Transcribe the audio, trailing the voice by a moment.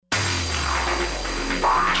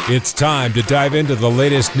It's time to dive into the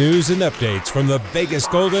latest news and updates from the Vegas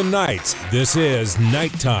Golden Knights. This is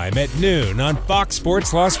Nighttime at noon on Fox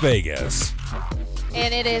Sports Las Vegas.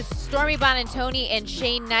 And it is Stormy, Buonantony, and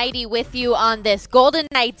Hnidy with you on this Golden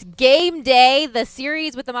Knights game day. The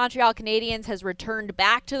series with the Montreal Canadiens has returned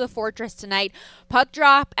back to the Fortress tonight. Puck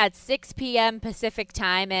drop at 6 p.m. Pacific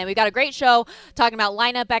time. And we've got a great show talking about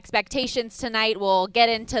lineup expectations tonight. We'll get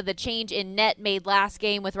into the change in net made last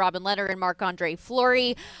game with Robin Lehner and Marc-Andre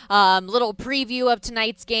Fleury. Little preview of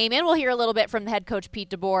tonight's game. And we'll hear a little bit from the head coach, Pete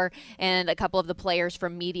DeBoer, and a couple of the players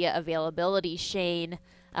from media availability. Shane.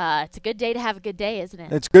 It's a good day to have a good day, isn't it?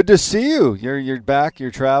 It's good to see you. You're back.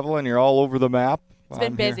 You're traveling. You're all over the map. It's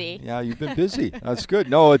been busy. Here. Yeah, you've been busy. That's good.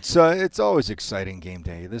 No, it's always exciting game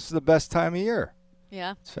day. This is the best time of year.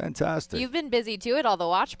 Yeah. It's fantastic. You've been busy, too, at all the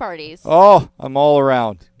watch parties. Oh, I'm all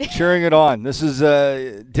around. Cheering it on. This is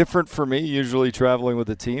different for me, usually traveling with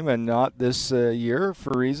the team, and not this year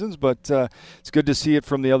for reasons. But it's good to see it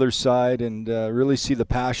from the other side and really see the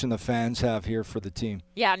passion the fans have here for the team.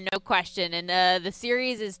 Yeah, no question. And the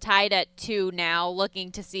series is tied at 2 now, looking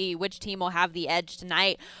to see which team will have the edge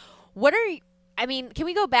tonight. Can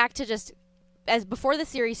we go back to just as before the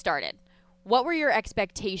series started? What were your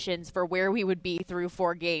expectations for where we would be through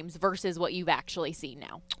 4 games versus what you've actually seen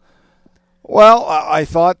now? Well, I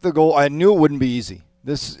thought I knew it wouldn't be easy.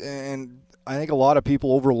 And I think a lot of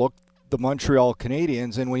people overlooked the Montreal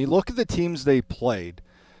Canadiens. And when you look at the teams they played,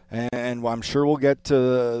 and I'm sure we'll get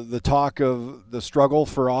to the talk of the struggle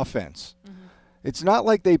for offense. Mm-hmm. It's not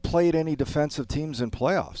like they played any defensive teams in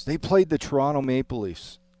playoffs. They played the Toronto Maple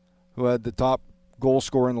Leafs, who had the top goal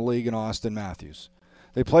scorer in the league in Austin Matthews.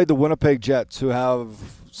 They played the Winnipeg Jets, who have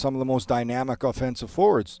some of the most dynamic offensive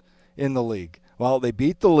forwards in the league. Well, they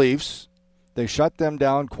beat the Leafs. They shut them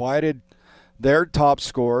down, quieted their top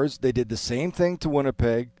scorers. They did the same thing to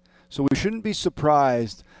Winnipeg. So we shouldn't be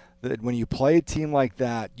surprised that when you play a team like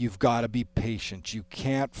that, you've got to be patient. You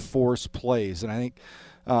can't force plays. And I think,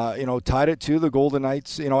 tied it to the Golden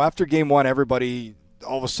Knights. After game 1, everybody,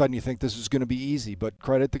 all of a sudden you think this is going to be easy. But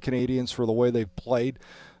credit the Canadiens for the way they've played.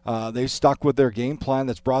 They stuck with their game plan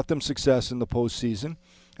that's brought them success in the postseason.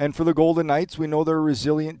 And for the Golden Knights, we know they're a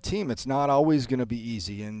resilient team. It's not always going to be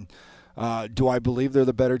easy. And do I believe they're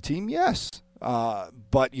the better team? Yes.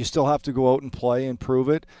 But you still have to go out and play and prove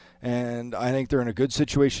it. And I think they're in a good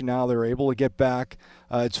situation now. They're able to get back.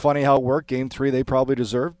 It's funny how it worked. Game 3, they probably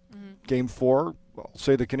deserved. Mm-hmm. Game 4, I'll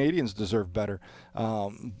say the Canadiens deserve better.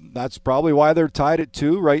 That's probably why they're tied at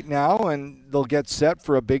 2 right now, and they'll get set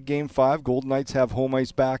for a big Game 5. Golden Knights have home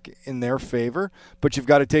ice back in their favor, but you've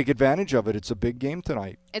got to take advantage of it. It's a big game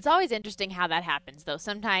tonight. It's always interesting how that happens, though.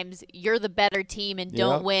 Sometimes you're the better team and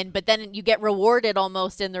don't win, but then you get rewarded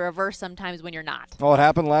almost in the reverse sometimes when you're not. Well, it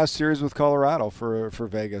happened last series with Colorado for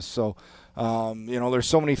Vegas. So, there's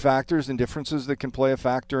so many factors and differences that can play a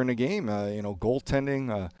factor in a game.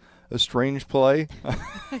 Goaltending, a strange play,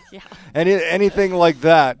 yeah. anything like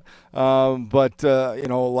that. But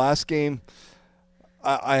last game,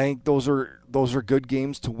 I think those are good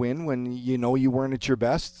games to win when you weren't at your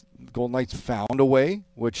best. Golden Knights found a way,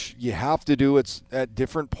 which you have to do. It's at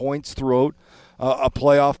different points throughout a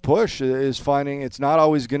playoff push is finding it's not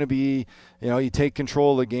always going to be, you take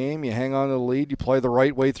control of the game, you hang on to the lead, you play the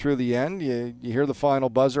right way through the end, you hear the final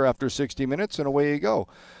buzzer after 60 minutes, and away you go.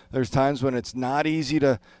 There's times when it's not easy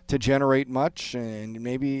to generate much, and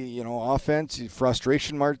maybe, offense,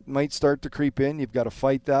 frustration might start to creep in. You've got to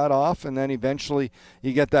fight that off, and then eventually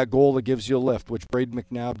you get that goal that gives you a lift, which Braden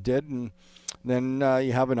McNabb did, and then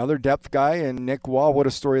you have another depth guy, and Nick Waugh, what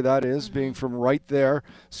a story that is, being from right there,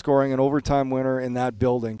 scoring an overtime winner in that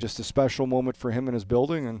building. Just a special moment for him and his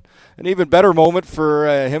building, and an even better moment for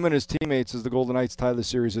him and his teammates as the Golden Knights tie the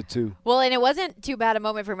series at 2. Well, and it wasn't too bad a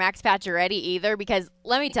moment for Max Pacioretty either, because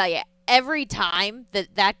let me tell you, every time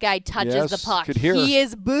that guy touches the puck, he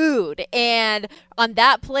is booed. And on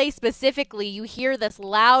that play specifically, you hear this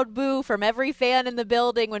loud boo from every fan in the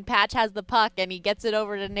building when Patch has the puck and he gets it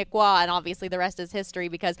over to Nick Waugh. And obviously the rest is history,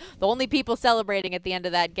 because the only people celebrating at the end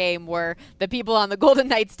of that game were the people on the Golden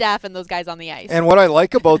Knights staff and those guys on the ice. And what I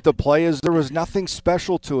like about the play is there was nothing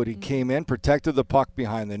special to it. He came in, protected the puck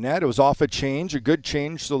behind the net. It was off a good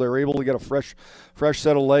change, so they were able to get a fresh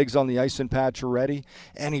set of legs on the ice and Pacioretty,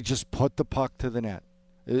 and he just put the puck to the net.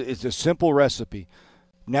 It's a simple recipe.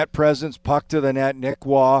 Net presence, puck to the net, Nick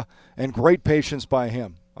Waugh, and great patience by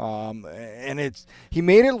him. And he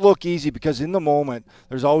made it look easy, because in the moment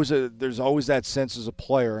there's always that sense as a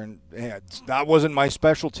player, and that wasn't my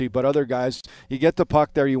specialty, but other guys, you get the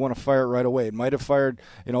puck there, you want to fire it right away. It might have fired,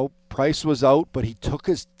 Price was out, but he took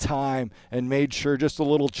his time and made sure, just a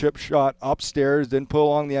little chip shot upstairs, didn't put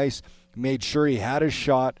along the ice, made sure he had his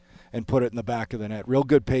shot and put it in the back of the net. Real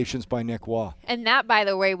good patience by Nick Waugh. And that, by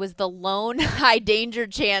the way, was the lone high danger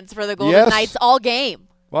chance for the Golden Knights all game.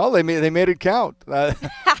 Well, they made it count.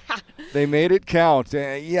 They made it count.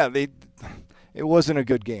 It wasn't a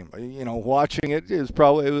good game. Watching it is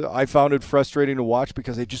probably, I found it frustrating to watch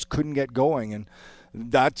because they just couldn't get going. And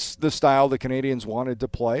that's the style the Canadiens wanted to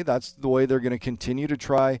play. That's the way they're going to continue to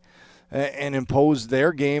try and impose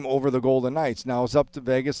their game over the Golden Knights. Now it's up to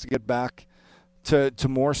Vegas to get back to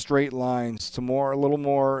more straight lines, to a little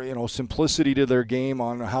more, simplicity to their game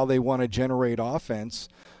on how they want to generate offense.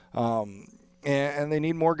 And they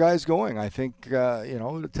need more guys going. I think,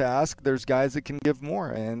 to ask, there's guys that can give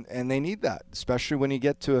more, and they need that, especially when you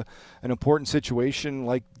get to an important situation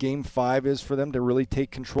like Game 5 is for them to really take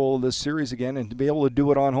control of this series again and to be able to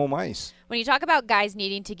do it on home ice. When you talk about guys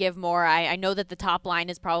needing to give more, I know that the top line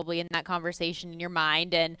is probably in that conversation in your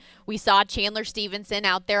mind, and we saw Chandler Stevenson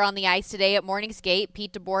out there on the ice today at morning skate.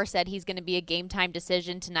 Pete DeBoer said he's going to be a game-time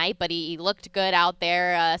decision tonight, but he looked good out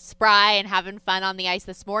there, spry and having fun on the ice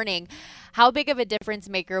this morning. How big of a difference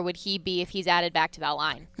maker would he be if he's added back to that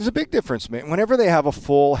line? There's a big difference, man. Whenever they have a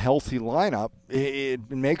full, healthy lineup, it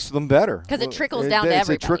makes them better. Because it trickles down to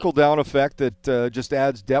everybody. It's a trickle-down effect that just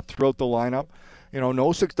adds depth throughout the lineup.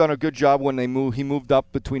 Nosek's done a good job when he moved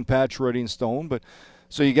up between Pacioretty and Stone, but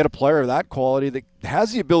so you get a player of that quality that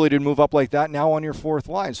has the ability to move up like that now on your fourth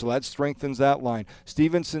line, so that strengthens that line.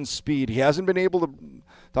 Stevenson's speed, he hasn't been able to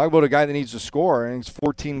talk about a guy that needs to score, and it's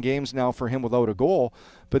 14 games now for him without a goal,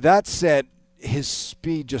 but that said, his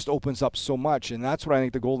speed just opens up so much, and that's what I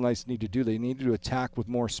think the Golden Knights need to do. They need to attack with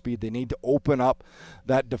more speed. They need to open up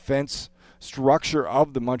that defense structure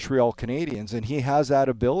of the Montreal Canadiens, and he has that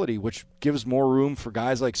ability, which gives more room for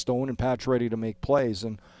guys like Stone and Pacioretty to make plays.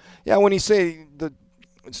 And when you say the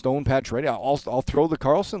Stone, Pacioretty, I'll throw the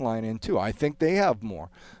Karlsson line in too. I think they have more.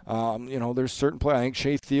 There's certain players. I think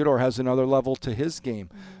Shea Theodore has another level to his game.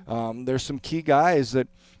 There's some key guys that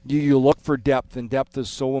you look for depth, and depth is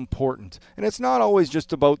so important. And it's not always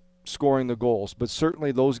just about scoring the goals, but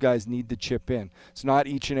certainly those guys need to chip in. It's not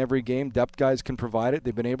each and every game. Depth guys can provide it.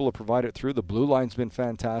 They've been able to provide it through. The blue line's been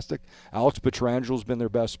fantastic. Alex Petrangelo's been their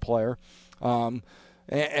best player.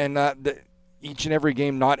 Each and every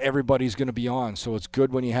game, not everybody's going to be on, so it's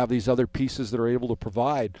good when you have these other pieces that are able to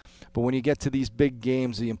provide. But when you get to these big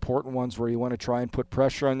games, the important ones where you want to try and put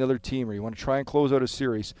pressure on the other team or you want to try and close out a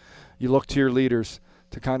series, you look to your leaders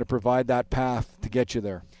to kind of provide that path to get you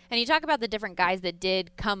there. And you talk about the different guys that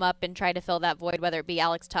did come up and try to fill that void, whether it be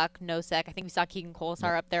Alex Tuch, Nosek. I think we saw Keegan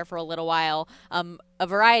Kolesar up there for a little while. A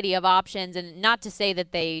variety of options, and not to say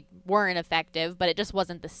that they weren't effective, but it just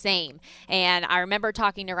wasn't the same. And I remember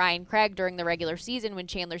talking to Ryan Craig during the regular season when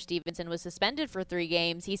Chandler Stevenson was suspended for 3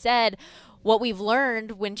 games. He said, what we've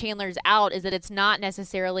learned when Chandler's out is that it's not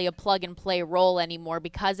necessarily a plug-and-play role anymore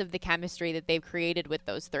because of the chemistry that they've created with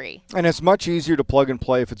those 3. And it's much easier to plug and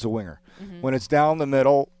play if it's a winger. Mm-hmm. When it's down the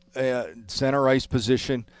middle, center ice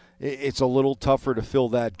position, it's a little tougher to fill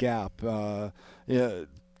that gap.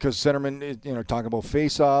 Because centerman, talking about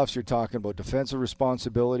face-offs, you're talking about defensive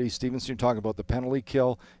responsibility. Stevenson, you're talking about the penalty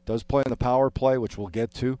kill. Does play in the power play, which we'll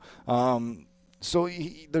get to. So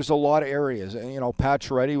there's a lot of areas. And,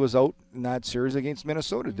 Pacioretty was out in that series against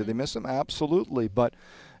Minnesota. Mm-hmm. Did they miss him? Absolutely. But,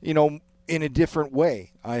 in a different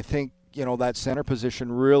way. I think, that center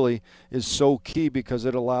position really is so key because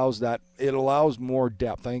it allows more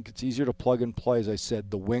depth. I think it's easier to plug and play, as I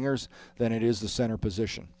said, the wingers than it is the center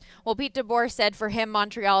position. Well, Pete DeBoer said for him,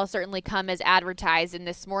 Montreal has certainly come as advertised, and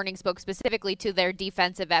this morning spoke specifically to their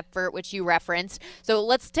defensive effort, which you referenced. So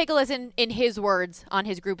let's take a listen in his words on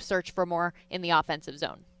his group's search for more in the offensive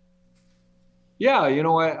zone. Yeah,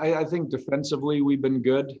 I think defensively we've been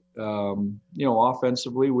good.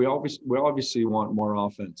 Offensively we obviously want more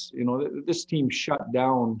offense. This team shut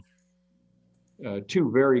down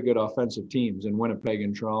 2 very good offensive teams in Winnipeg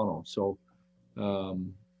and Toronto. So,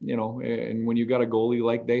 and when you got a goalie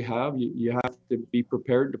like they have, you have to be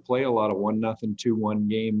prepared to play a lot of 1-0, 2-1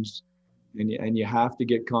 games, and you have to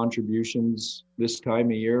get contributions this time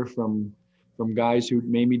of year from guys who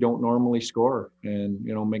maybe don't normally score. And,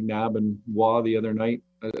 McNabb and Waugh the other night,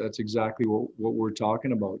 that's exactly what we're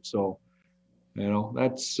talking about. So,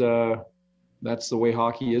 that's the way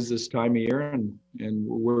hockey is this time of year, and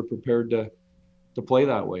we're prepared to play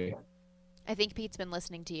that way. I think Pete's been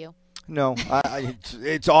listening to you. No,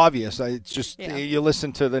 it's obvious. It's just you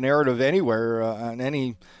listen to the narrative anywhere on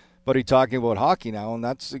anybody talking about hockey now, and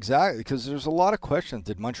that's exactly because there's a lot of questions.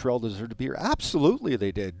 Did Montreal deserve to be here? Absolutely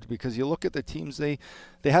they did, because you look at the teams they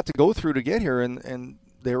had to go through to get here, and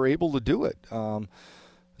they were able to do it.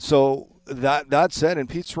 So that said, and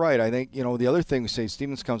Pete's right. I think, the other thing we say,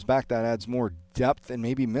 Stevens comes back, that adds more depth and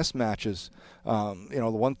maybe mismatches. The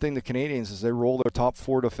one thing the Canadiens is they roll their top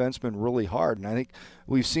 4 defensemen really hard, and I think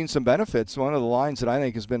we've seen some benefits. One of the lines that I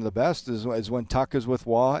think has been the best is when Tuck is with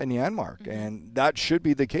Waugh and Janmark, and that should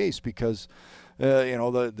be the case because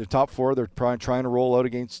the top 4 they're trying to roll out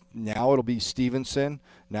against. Now it'll be Stevenson.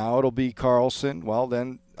 Now it'll be Carlson. Well,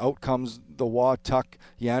 then out comes the Waugh, Tuck,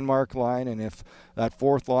 Janmark line, and if that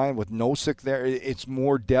 4th line with Nosek there, it's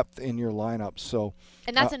more depth in your lineup. So,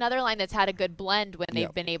 and that's another line that's had a good blend when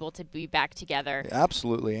they've been able to be back together.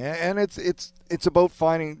 Absolutely, and it's about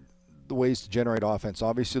finding the ways to generate offense.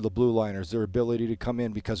 Obviously, the blue liners, their ability to come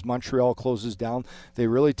in because Montreal closes down. They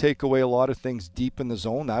really take away a lot of things deep in the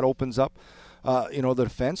zone. That opens up the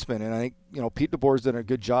defenseman. And I think, Pete DeBoer's done a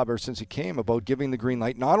good job ever since he came about giving the green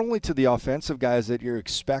light, not only to the offensive guys that you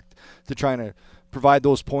expect to try to provide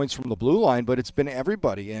those points from the blue line, but it's been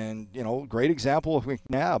everybody. And, great example of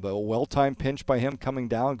McNabb, a well-timed pinch by him coming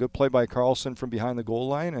down, good play by Carlson from behind the goal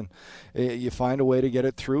line, and you find a way to get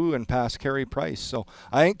it through and pass Carey Price. So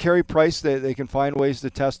I think Carey Price, they can find ways to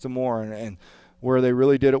test him more, and where they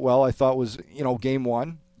really did it well, I thought was, game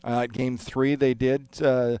 1. Game 3, they did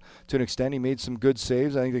to an extent. He made some good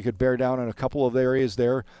saves. I think they could bear down in a couple of areas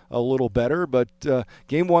there a little better. But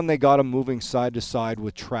game 1, they got him moving side to side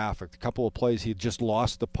with traffic. A couple of plays, he just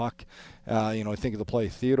lost the puck. I think of the play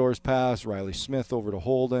Theodore's pass, Riley Smith over to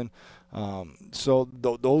Holden. So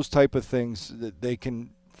those type of things that they can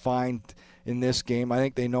find in this game, I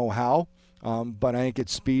think they know how. But I think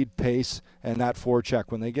it's speed, pace, and that forecheck.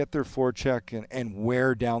 When they get their forecheck and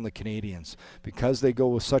wear down the Canadiens, because they go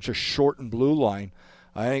with such a shortened blue line,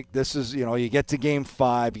 I think this is, you get to game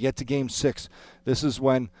 5, you get to game 6. This is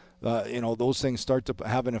when, those things start to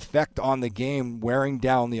have an effect on the game, wearing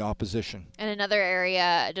down the opposition. And another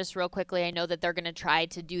area, just real quickly, I know that they're going to try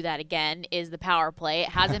to do that again, is the power play. It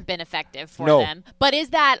hasn't been effective for them. But is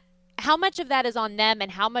that... How much of that is on them, and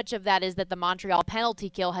how much of that is that the Montreal penalty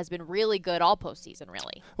kill has been really good all postseason,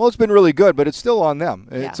 really? Well, it's been really good, but it's still on them.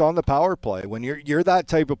 It's on the power play. When you're that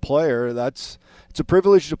type of player, it's a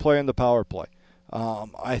privilege to play in the power play.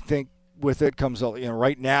 I think with it comes,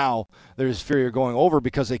 right now there's fear you're going over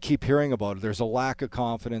because they keep hearing about it. There's a lack of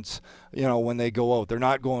confidence, when they go out. They're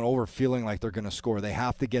not going over feeling like they're going to score. They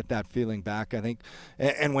have to get that feeling back, I think.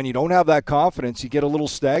 And when you don't have that confidence, you get a little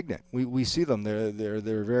stagnant. We see them.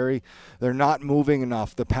 They're not moving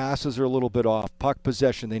enough. The passes are a little bit off. Puck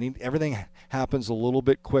possession. Everything happens a little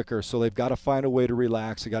bit quicker, so they've got to find a way to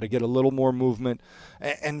relax. They got to get a little more movement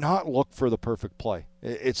and not look for the perfect play.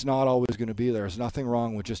 It's not always going to be there. There's nothing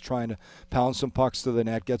wrong with just trying to pound some pucks to the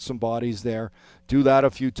net, get some bodies there, do that a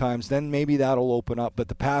few times, then maybe that'll open up. But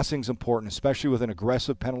the passing's important, especially with an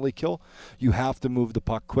aggressive penalty kill. You have to move the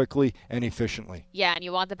puck quickly and efficiently. Yeah, and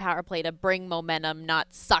you want the power play to bring momentum, not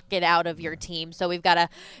suck it out of your team. So we've got a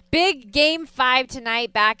big Game 5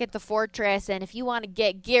 tonight back at the Fortress, and if you want to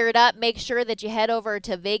get geared up, make sure that you head over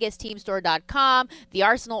to VegasTeamStore.com, the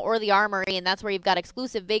Arsenal or the Armory, and that's where you've got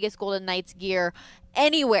exclusive Vegas Golden Knights gear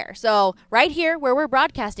anywhere. So right here where we're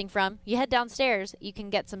broadcasting from, you head downstairs, you can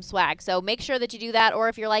get some swag. So make sure that you do that, or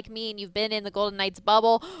if you're like me and you've been in the Golden Knights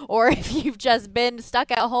bubble, or if you've just been stuck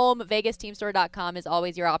at home, VegasTeamStore.com is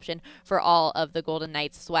always your option for all of the Golden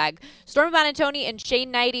Knights swag. Stormy Buonantony and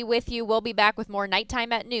Shane Hnidy with you. We'll be back with more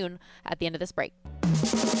Nighttime at Noon at the end of this break.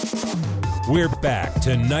 We're back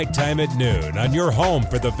to Nighttime at Noon on your home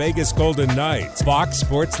for the Vegas Golden Knights, Fox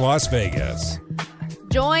Sports Las Vegas.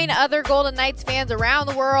 Join other Golden Knights fans around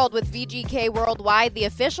the world with VGK Worldwide, the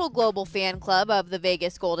official global fan club of the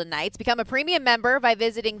Vegas Golden Knights. Become a premium member by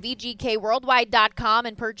visiting VGKWorldwide.com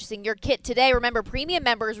and purchasing your kit today. Remember, premium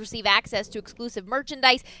members receive access to exclusive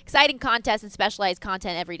merchandise, exciting contests, and specialized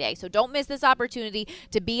content every day. So don't miss this opportunity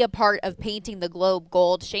to be a part of painting the globe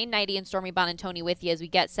gold. Shane Hnidy and Stormy Buonantony with you as we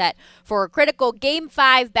get set for a critical Game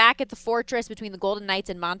 5 back at the Fortress between the Golden Knights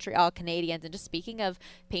and Montreal Canadiens. And just speaking of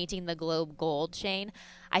painting the globe gold, Shane,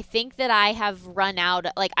 I think that I have run out.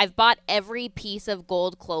 I've bought every piece of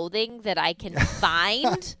gold clothing that I can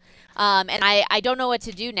find. And I don't know what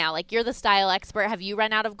to do now. You're the style expert. Have you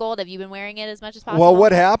run out of gold? Have you been wearing it as much as possible? Well,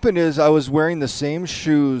 what happened is I was wearing the same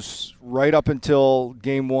shoes right up until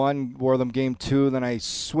Game 1, wore them Game 2. Then I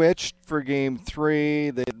switched for Game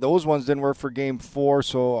 3. Those ones didn't work for Game 4.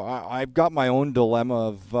 So I've got my own dilemma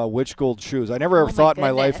of which gold shoes. I never ever thought in my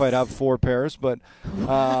life I'd have 4 pairs. But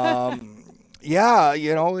yeah,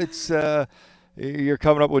 it's you're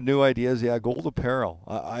coming up with new ideas. Yeah, gold apparel.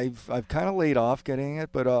 I've kind of laid off getting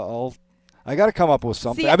it, but I got to come up with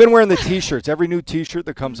something. I've been wearing the T-shirts. Every new T-shirt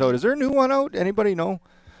that comes out. Is there a new one out? Anybody know?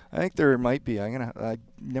 I think there might be. I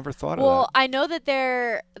never thought of that. Well, I know that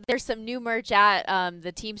there's some new merch at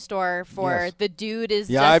the team store for the dude is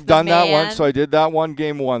just I've the done man. that one. So I did that one,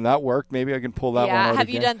 game 1. That worked. Maybe I can pull that one out have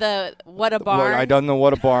again. you done the What a Barn? Well, I done the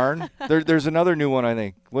What a Barn. There's another new one, I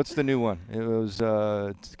think. What's the new one? It was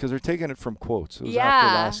because they're taking it from quotes. It was after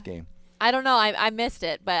last game. I don't know. I missed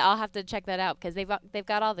it, but I'll have to check that out because they've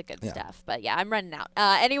got all the good stuff. But yeah, I'm running out.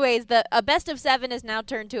 Anyways, a best of 7 is now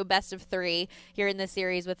turned to a best of 3 here in the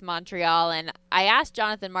series with Montreal. And I asked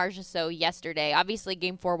Jonathan Marchessault yesterday. Obviously,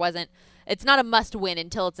 Game 4 wasn't. It's not a must-win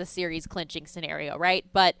until it's a series clinching scenario, right?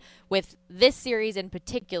 But with this series in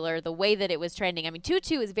particular, the way that it was trending,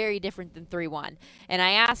 2-2 is very different than 3-1. And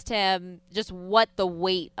I asked him just what the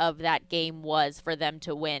weight of that game was for them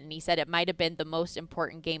to win. And he said it might have been the most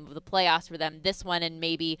important game of the playoffs for them, this one and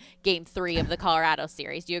maybe Game 3 of the Colorado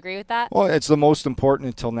series. Do you agree with that? Well, it's the most important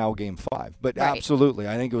until now, Game 5. But right. Absolutely.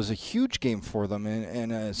 I think it was a huge game for them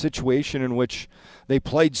in a situation in which they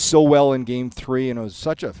played so well in Game 3, and it was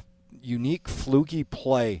such a unique, fluky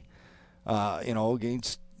play,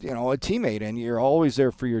 against, a teammate, and you're always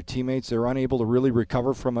there for your teammates. They're unable to really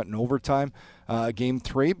recover from it in overtime, Game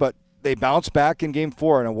 3, but they bounced back in Game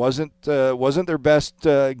 4, and it wasn't their best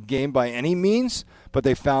game by any means, but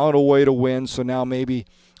they found a way to win. So now maybe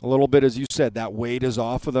a little bit, as you said, that weight is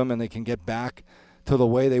off of them, and they can get back to the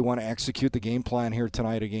way they want to execute the game plan here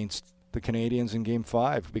tonight against the Canadiens in Game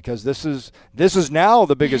 5, because this is now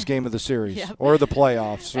the biggest game of the series or the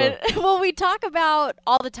playoffs. Well, we talk about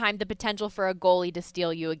all the time the potential for a goalie to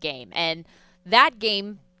steal you a game, and that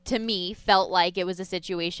game to me felt like it was a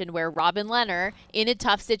situation where Robin Lehner, in a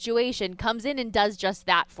tough situation, comes in and does just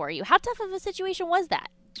that for you. How tough of a situation was that?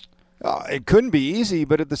 It couldn't be easy,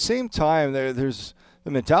 but at the same time, there's the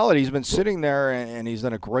mentality. He's been sitting there, and he's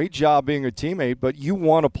done a great job being a teammate, but you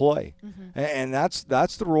want to play. Mm-hmm. And that's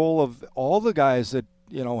the role of all the guys that,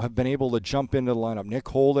 have been able to jump into the lineup. Nick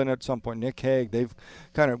Holden at some point, Nick Hague, they've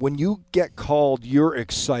kind of, when you get called, you're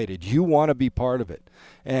excited. You want to be part of it.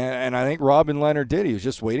 And I think Robin Lehner did. He was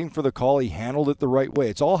just waiting for the call. He handled it the right way.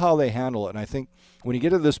 It's all how they handle it. And I think when you get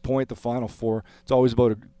to this point, the Final Four, it's always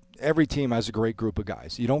about every team has a great group of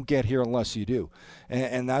guys. You don't get here unless you do.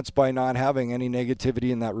 And that's by not having any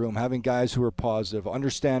negativity in that room, having guys who are positive,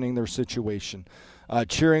 understanding their situation,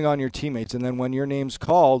 cheering on your teammates. And then when your name's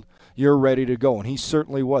called, you're ready to go. And he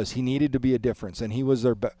certainly was. He needed to be a difference. And he was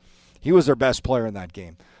their best player in that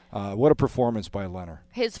game. What a performance by Lehner.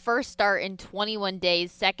 His first start in 21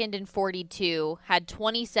 days, second in 42, had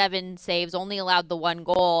 27 saves, only allowed the 1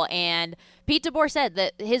 goal. And Pete DeBoer said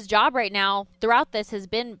that his job right now throughout this has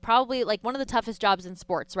been probably like one of the toughest jobs in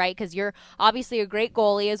sports, right? Because you're obviously a great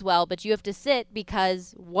goalie as well, but you have to sit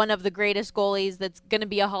because one of the greatest goalies that's going to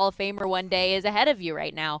be a Hall of Famer one day is ahead of you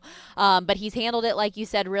right now. But he's handled it, like you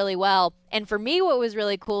said, really well. And for me, what was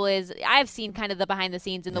really cool is I've seen kind of the behind the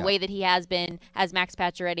scenes in the way that he has been, as Max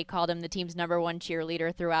Pacioretty called him, the team's #1 cheerleader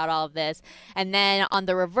throughout all of this. And then on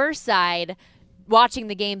the reverse side, watching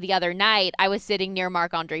the game the other night, I was sitting near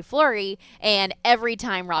Marc-Andre Fleury, and every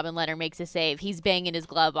time Robin Lehner makes a save, he's banging his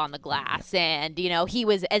glove on the glass. And, he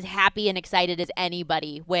was as happy and excited as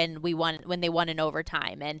anybody when they won in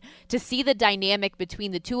overtime. And to see the dynamic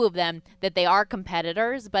between the two of them, that they are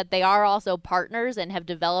competitors, but they are also partners and have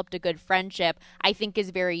developed a good friendship, I think is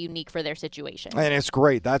very unique for their situation. And it's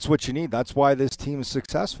great. That's what you need. That's why this team is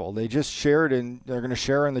successful. They just shared, and they're going to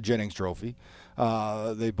share in the Jennings Trophy.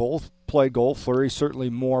 They both played goal. Fleury certainly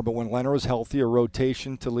more, but when Lehner was healthy, a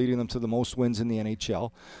rotation to leading them to the most wins in the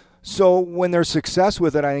NHL. So when there's success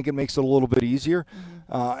with it, I think it makes it a little bit easier.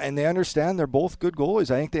 Mm-hmm. And they understand they're both good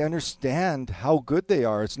goalies. I think they understand how good they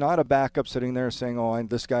are. It's not a backup sitting there saying, and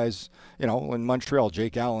this guy's, in Montreal,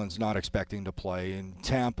 Jake Allen's not expecting to play. In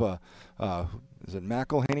Tampa, is it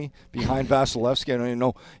McElhinney behind Vasilevsky? I don't even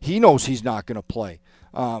know. He knows he's not going to play.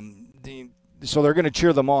 So they're going to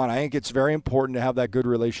cheer them on. I think it's very important to have that good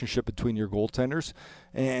relationship between your goaltenders.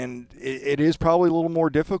 And it is probably a little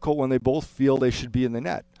more difficult when they both feel they should be in the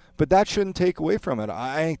net. But that shouldn't take away from it.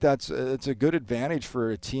 I think it's a good advantage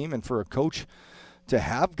for a team and for a coach to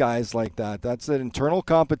have guys like that. That's that internal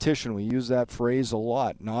competition. We use that phrase a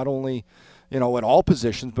lot, not only at all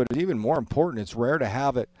positions, but even more important, it's rare to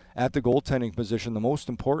have it at the goaltending position. The most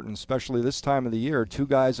important, especially this time of the year, 2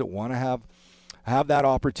 guys that want to have that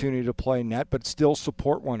opportunity to play net, but still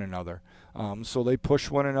support one another. So they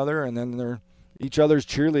push one another, and then they're each other's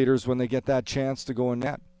cheerleaders when they get that chance to go in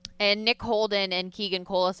net. And Nick Holden and Keegan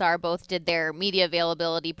Colasar both did their media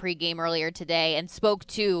availability pregame earlier today and spoke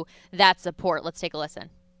to that support. Let's take a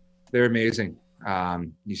listen. They're amazing.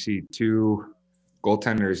 You see 2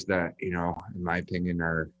 goaltenders that, in my opinion,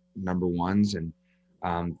 are number ones, and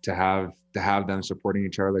to have them supporting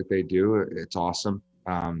each other like they do, it's awesome.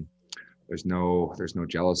 There's no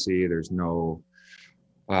jealousy. There's no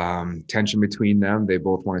tension between them. They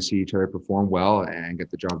both want to see each other perform well and get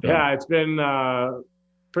the job done. Yeah, it's been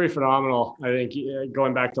pretty phenomenal. I think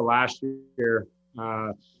going back to last year,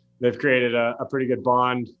 they've created a pretty good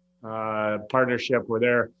bond, partnership where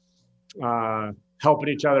they're helping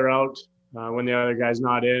each other out when the other guy's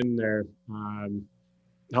not in. They're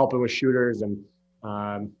helping with shooters and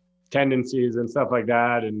tendencies and stuff like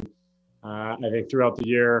that. And I think throughout the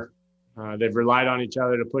year, they've relied on each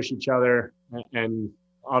other to push each other. And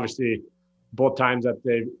obviously, both times that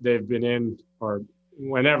they've been in, or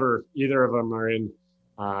whenever either of them are in,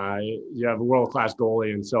 you have a world-class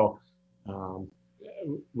goalie. And so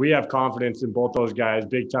we have confidence in both those guys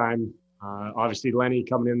big time. Obviously, Lenny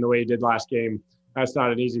coming in the way he did last game, that's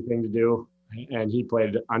not an easy thing to do. And he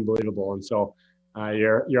played unbelievable. And so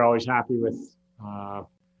you're always happy with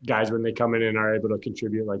guys when they come in and are able to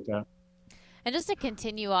contribute like that. And just to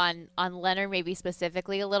continue on Leonard maybe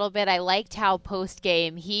specifically a little bit, I liked how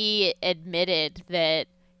post-game he admitted that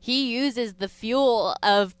he uses the fuel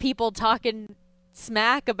of people talking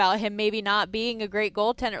smack about him maybe not being a great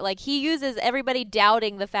goaltender. Like, he uses everybody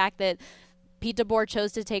doubting the fact that Pete DeBoer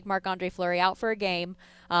chose to take Marc-Andre Fleury out for a game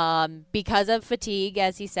because of fatigue,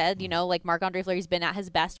 as he said. You know, like, Marc-Andre Fleury's been at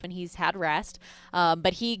his best when he's had rest.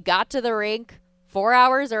 But he got to the rink 4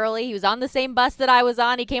 hours early. He was on the same bus that I was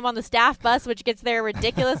on. He came on the staff bus, which gets there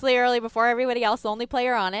ridiculously early before everybody else, the only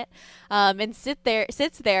player on it, and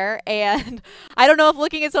sits there. And I don't know if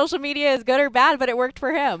looking at social media is good or bad, but it worked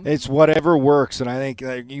for him. It's whatever works. And I think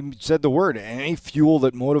you said the word, any fuel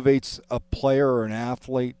that motivates a player or an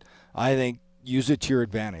athlete, I think use it to your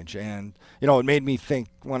advantage. And, you know, it made me think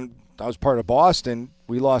when I was part of Boston,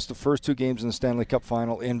 we lost the first 2 games in the Stanley Cup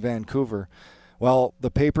final in Vancouver. Well, the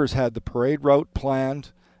papers had the parade route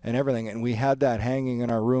planned and everything, and we had that hanging in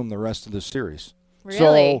our room the rest of the series. Really?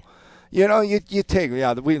 So, you know, you take,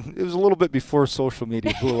 it was a little bit before social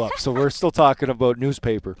media blew up, so we're still talking about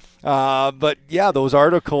newspaper. But, yeah, those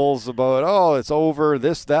articles about, oh, it's over,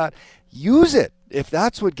 this, that, use it. If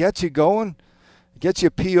that's what gets you going, gets you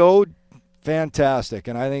PO'd, fantastic.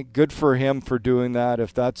 And I think good for him for doing that.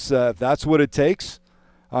 If that's what it takes,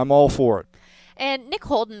 I'm all for it. And Nick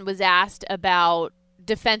Holden was asked about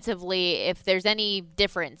defensively if there's any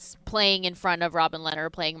difference playing in front of Robin Lehner or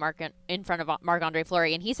playing in front of Marc-Andre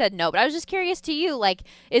Fleury, and he said no. But I was just curious to you, like,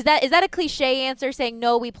 is that a cliche answer saying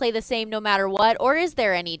no, we play the same no matter what, or is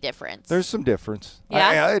there any difference? There's some difference.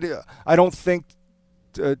 Yeah? I don't think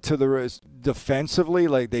to the defensively,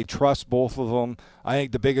 like, they trust both of them. I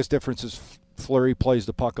think the biggest difference is Fleury plays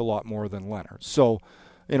the puck a lot more than Lehner. So,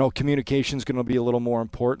 you know, communication's going to be a little more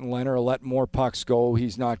important. Lehner will let more pucks go.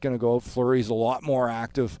 He's not going to go. Fleury's a lot more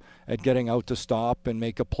active at getting out to stop and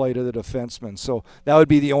make a play to the defenseman. So that would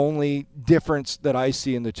be the only difference that I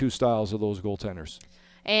see in the two styles of those goaltenders.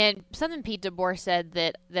 And something Pete DeBoer said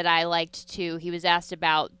that I liked too. He was asked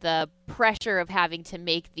about the pressure of having to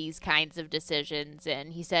make these kinds of decisions,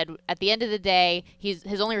 and he said at the end of the day, his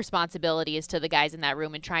only responsibility is to the guys in that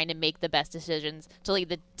room and trying to make the best decisions to lead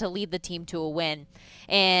the team to a win.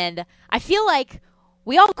 And I feel like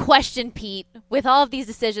we all question Pete with all of these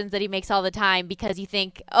decisions that he makes all the time because you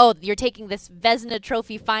think, oh, you're taking this Vezina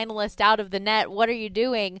Trophy finalist out of the net. What are you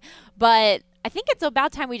doing? But I think it's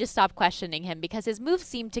about time we just stop questioning him because his moves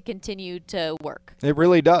seem to continue to work. It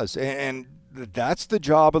really does. And that's the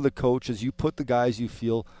job of the coach, is you put the guys you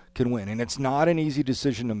feel can win. And it's not an easy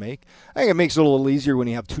decision to make. I think it makes it a little easier when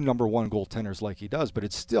you have 2 number 1 goaltenders like he does, but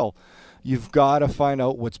it's still, you've got to find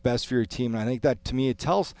out what's best for your team. And I think that, to me, it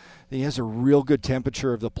tells that he has a real good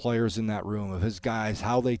temperature of the players in that room, of his guys,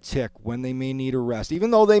 how they tick, when they may need a rest.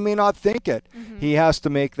 Even though they may not think it, he has to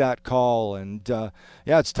make that call. And,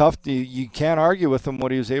 it's tough. You can't argue with him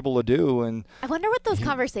what he was able to do. And I wonder what those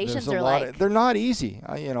conversations are like. They're not easy.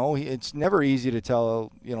 It's never easy to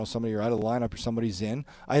tell, somebody you're out of the lineup or somebody's in.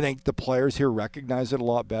 I think the players here recognize it a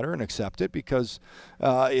lot better and accept it because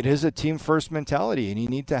it is a team-first mentality, and you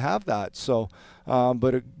need to have that. So,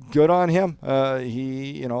 but good on him.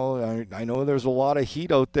 I know there's a lot of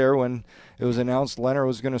heat out there when it was announced Lehner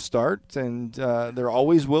was going to start, and there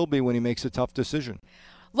always will be when he makes a tough decision.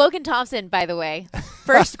 Logan Thompson, by the way,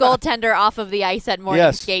 first goaltender off of the ice at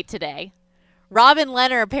morning skate today. Robin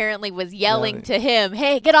Lehner apparently was yelling to him,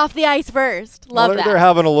 hey, get off the ice first. Love that. They're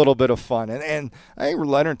having a little bit of fun. And I think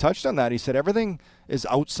Lehner touched on that. He said everything is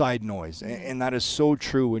outside noise. And that is so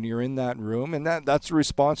true when you're in that room. And that's the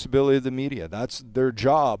responsibility of the media. That's their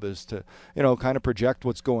job, is to, kind of project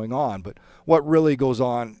what's going on. But what really goes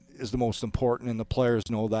on is the most important, and the players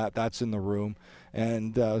know that. That's in the room.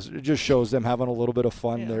 And it just shows them having a little bit of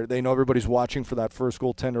fun. Yeah. They know everybody's watching for that first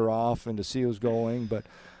goaltender off and to see who's going. But,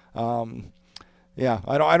 yeah,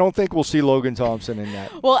 I don't think we'll see Logan Thompson in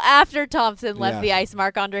that. Well, after Thompson left Yeah. the ice,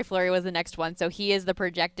 Marc-Andre Fleury was the next one, so he is the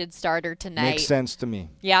projected starter tonight. Makes sense to me.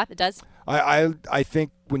 Yeah, it does. I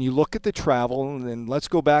think when you look at the travel, and let's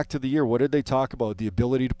go back to the year, what did they talk about? The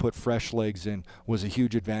ability to put fresh legs in was a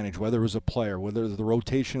huge advantage, whether it was a player, whether it was the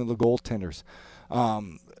rotation of the goaltenders.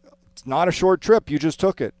 It's not a short trip. You just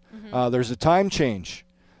took it. There's a time change.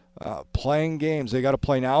 Playing games, they got to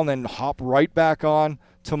play now and then hop right back on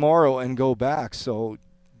tomorrow and go back. So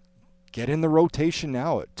get in the rotation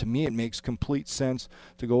now. To me, it makes complete sense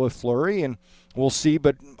to go with Fleury, and we'll see.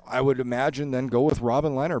 But I would imagine then go with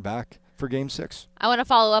Robin Lehner back for Game 6. I want to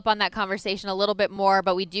follow up on that conversation a little bit more,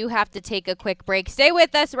 but we do have to take a quick break. Stay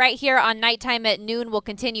with us right here on Nighttime at Noon. We'll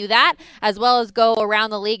continue that, as well as go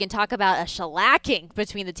around the league and talk about a shellacking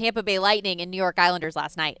between the Tampa Bay Lightning and New York Islanders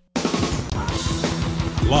last night.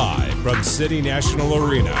 Live from City National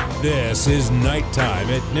Arena, this is Nighttime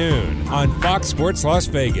at Noon on Fox Sports Las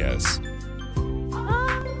Vegas.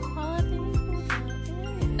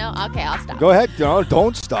 No, okay, I'll stop. Go ahead. No,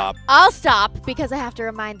 don't stop. I'll stop because I have to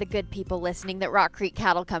remind the good people listening that Rock Creek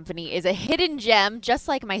Cattle Company is a hidden gem, just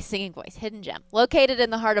like my singing voice, hidden gem. Located in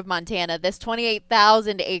the heart of Montana, this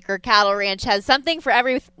 28,000-acre cattle ranch has something for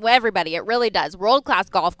everybody. It really does. World-class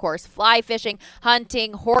golf course, fly fishing,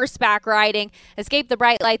 hunting, horseback riding. Escape the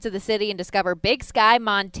bright lights of the city and discover Big Sky,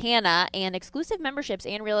 Montana, and exclusive memberships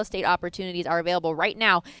and real estate opportunities are available right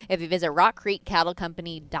now if you visit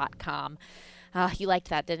rockcreekcattlecompany.com. You liked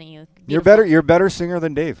that, didn't you? Beautiful. You're a better singer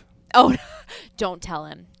than Dave. Oh, don't tell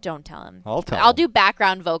him. Don't tell him. I'll tell I'll him. do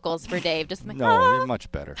background vocals for Dave. Just like, No, you're much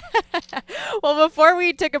better. Well, before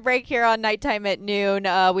we took a break here on Nighttime at Noon,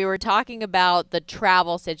 we were talking about the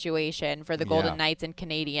travel situation for the Golden Knights and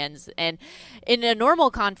Canadiens. And in a normal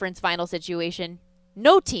conference final situation,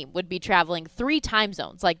 no team would be traveling 3 time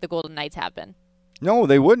zones like the Golden Knights have been. No,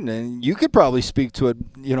 they wouldn't, and you could probably speak to it,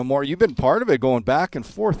 more. You've been part of it, going back and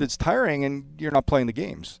forth. It's tiring, and you're not playing the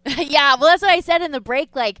games. Yeah, well, that's what I said in the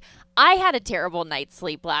break. Like, I had a terrible night's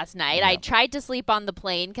sleep last night. Yeah. I tried to sleep on the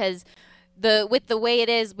plane because with the way it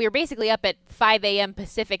is, we were basically up at 5 a.m.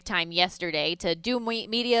 Pacific time yesterday to do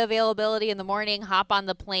media availability in the morning, hop on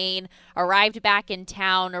the plane, arrived back in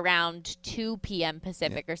town around 2 p.m.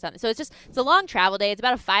 Pacific or something. So it's a long travel day. It's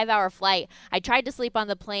about a 5-hour flight. I tried to sleep on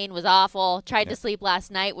the plane, was awful. Tried to sleep last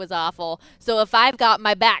night, was awful. So if I've got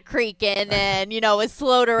my back creaking and, was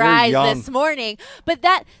slow to rise this morning. But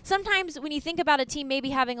that sometimes when you think about a team maybe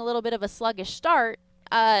having a little bit of a sluggish start,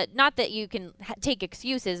 not that you can take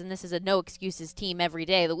excuses, and this is a no excuses team every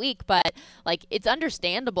day of the week, but it's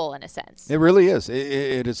understandable in a sense. It really is.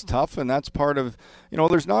 It is tough, and that's part of,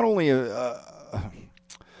 there's not only a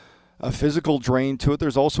physical drain to it,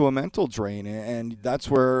 there's also a mental drain, and that's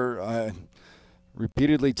where I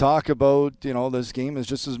repeatedly talk about, this game is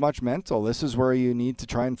just as much mental. This is where you need to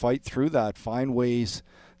try and fight through that, find ways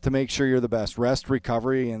to make sure you're the best. Rest,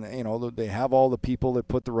 recovery, and they have all the people that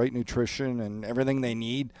put the right nutrition and everything they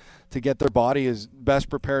need to get their body as best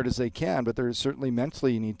prepared as they can, but there's certainly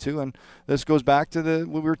mentally you need to, and this goes back to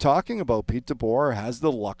what we were talking about. Pete DeBoer has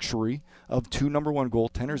the luxury of 2 number 1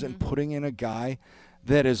 goaltenders and putting in a guy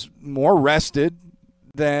that is more rested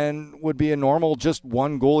than would be a normal just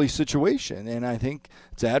one goalie situation. And I think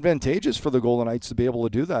it's advantageous for the Golden Knights to be able to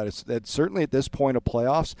do that. It's certainly at this point of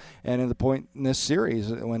playoffs and at the point in this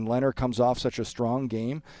series when Leonard comes off such a strong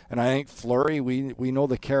game. And I think Fleury, we know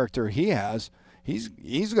the character he has.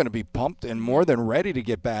 He's going to be pumped and more than ready to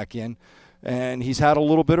get back in. And he's had a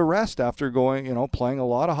little bit of rest after going, playing a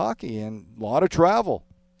lot of hockey and a lot of travel.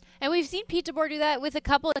 And we've seen Pete DeBoer do that with a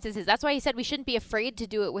couple of instances. That's why he said we shouldn't be afraid to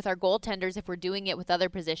do it with our goaltenders if we're doing it with other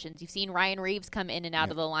positions. You've seen Ryan Reeves come in and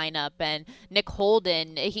out of the lineup, and Nick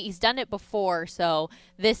Holden. He's done it before, so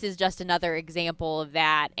this is just another example of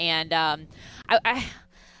that. And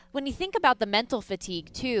when you think about the mental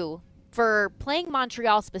fatigue, too, for playing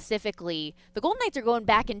Montreal specifically, the Golden Knights are going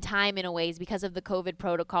back in time in a ways because of the COVID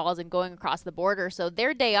protocols and going across the border. So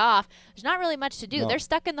their day off, there's not really much to do. No. They're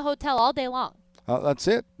stuck in the hotel all day long. That's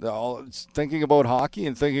it. It's thinking about hockey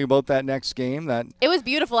and thinking about that next game. It was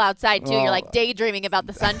beautiful outside, too. You're daydreaming about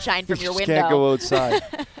the sunshine from your window. You can't go outside.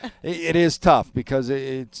 It is tough because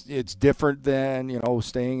it's different than,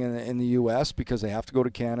 staying in the U.S. because they have to go to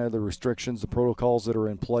Canada, the restrictions, the protocols that are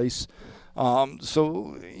in place.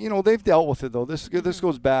 So, they've dealt with it, though. This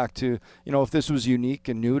goes back to, if this was unique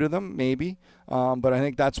and new to them, maybe. But I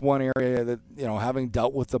think that's one area that, having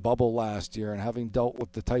dealt with the bubble last year and having dealt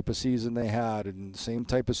with the type of season they had and the same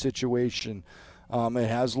type of situation, It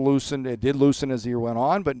has loosened. It did loosen as the year went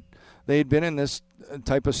on, but they'd been in this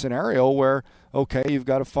type of scenario where, okay, you've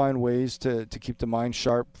got to find ways to keep the mind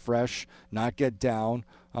sharp, fresh, not get down.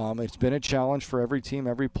 It's been a challenge for every team,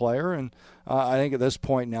 every player, and I think at this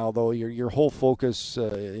point now, though, your whole focus,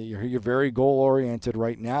 you're very goal-oriented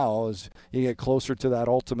right now as you get closer to that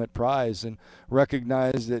ultimate prize and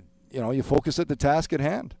recognize that, you focus at the task at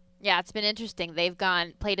hand. Yeah, it's been interesting. They've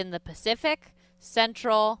played in the Pacific,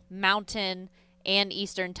 Central, Mountain, and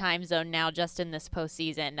Eastern time zone now just in this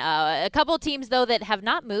postseason. A couple teams, though, that have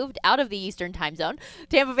not moved out of the Eastern time zone,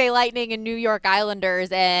 Tampa Bay Lightning and New York Islanders.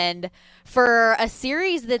 And for a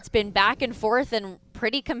series that's been back and forth and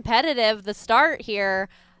pretty competitive, the start here,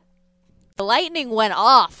 the Lightning went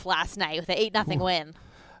off last night with an 8-0 win.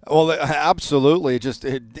 Well, absolutely.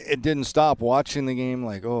 It didn't stop watching the game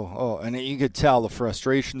like, and you could tell the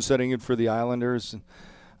frustration setting in for the Islanders.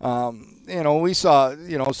 We saw,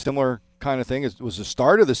 similar kind of thing. It was the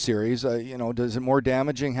start of the series. Does it more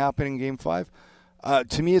damaging happen in Game 5?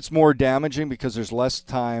 To me, it's more damaging because there's less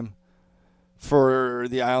time for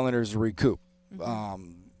the Islanders to recoup.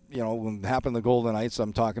 When it happened to the Golden Knights,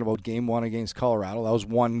 I'm talking about Game 1 against Colorado. That was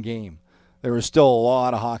one game. There was still a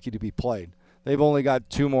lot of hockey to be played. They've only got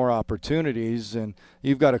 2 more opportunities, and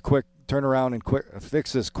you've got a quick turn around and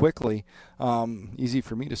fix this quickly. Easy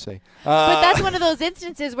for me to say. But that's one of those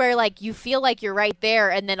instances where, you feel like you're right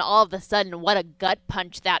there, and then all of a sudden, what a gut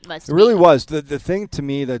punch that must be. It really was. The thing to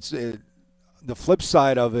me that's the flip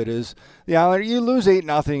side of it is the Islanders, you lose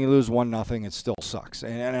 8-0, you lose 1-0, it still sucks.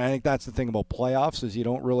 And I think that's the thing about playoffs is you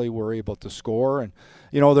don't really worry about the score. And,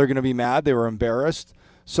 they're going to be mad. They were embarrassed.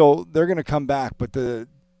 So they're going to come back. But to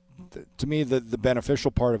me, the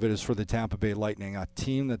beneficial part of it is for the Tampa Bay Lightning, a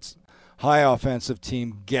team that's high offensive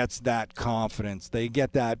team gets that confidence. They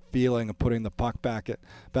get that feeling of putting the puck back of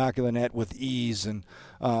the net with ease, and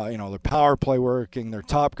their power play working. Their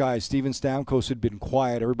top guy, Steven Stamkos, had been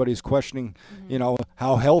quiet. Everybody's questioning,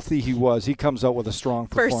 how healthy he was. He comes out with a strong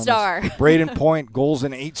performance. First star. Braden Point, goals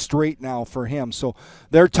in 8 straight now for him. So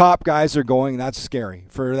their top guys are going. That's scary.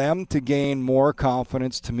 For them to gain more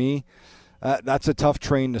confidence, to me, that's a tough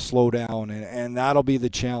train to slow down, and that'll be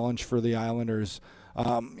the challenge for the Islanders.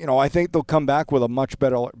 I think they'll come back with a much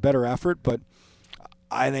better effort, but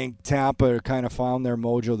I think Tampa kind of found their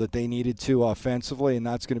mojo that they needed to offensively, and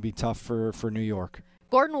that's going to be tough for New York.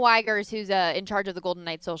 Gordon Weigers, who's in charge of the Golden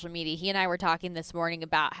Knights social media, he and I were talking this morning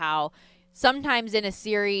about how sometimes in a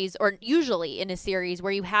series, or usually in a series,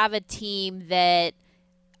 where you have a team that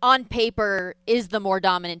on paper is the more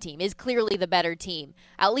dominant team, is clearly the better team,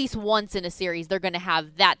 at least once in a series they're going to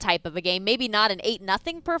have that type of a game. Maybe not an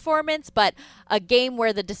 8-0 performance, but a game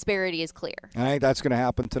where the disparity is clear. I think that's going to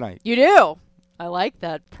happen tonight. You do? I like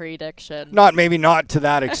that prediction. Maybe not to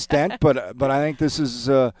that extent, but I think this is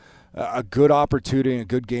a good opportunity and a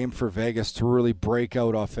good game for Vegas to really break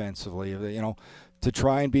out offensively. To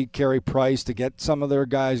try and beat Carey Price, to get some of their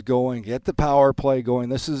guys going, get the power play going.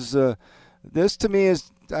 This to me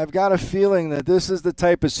is, I've got a feeling that this is the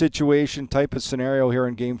type of situation, type of scenario here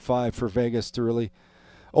in Game 5 for Vegas to really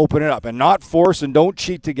open it up and not force and don't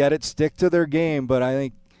cheat to get it. Stick to their game, but I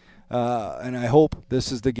think and I hope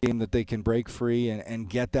this is the game that they can break free and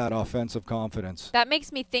get that offensive confidence. That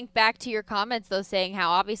makes me think back to your comments, though, saying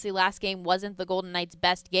how obviously last game wasn't the Golden Knights'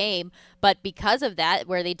 best game, but because of that,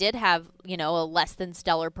 where they did have, a less than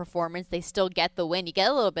stellar performance, they still get the win. You get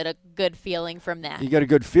a little bit of good feeling from that. You get a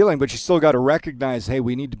good feeling, but you still got to recognize, hey,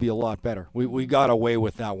 we need to be a lot better. We got away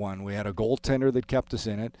with that one. We had a goaltender that kept us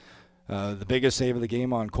in it. The biggest save of the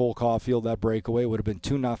game on Cole Caulfield, that breakaway, would have been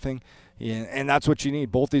 2-0. And that's what you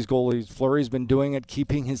need. Both these goalies, Fleury's been doing it,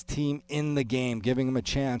 keeping his team in the game, giving them a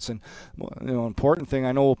chance. And important thing,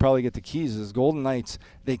 I know we'll probably get the keys, is Golden Knights,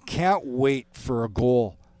 they can't wait for a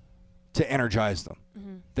goal to energize them.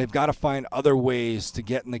 Mm-hmm. They've got to find other ways to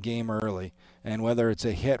get in the game early. And whether it's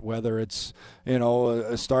a hit, whether it's,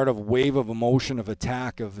 a start of wave of emotion, of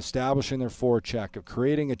attack, of establishing their forecheck, of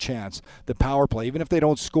creating a chance, the power play, even if they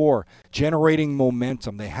don't score, generating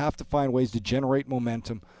momentum. They have to find ways to generate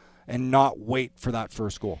momentum and not wait for that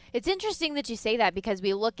first goal. It's interesting that you say that because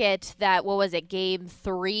we look at that, Game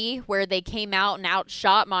 3, where they came out and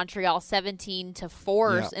outshot Montreal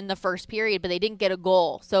 17-4 in the first period, but they didn't get a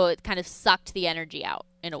goal. So it kind of sucked the energy out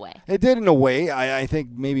in a way. It did in a way. I think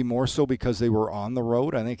maybe more so because they were on the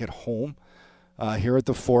road. I think at home, here at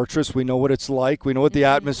the Fortress, we know what it's like. We know what the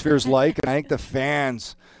atmosphere is like. And I think the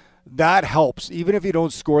fans, that helps. Even if you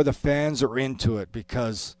don't score, the fans are into it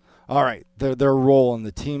because, all right, they're rolling,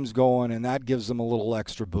 the team's going, and that gives them a little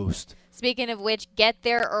extra boost. Speaking of which, get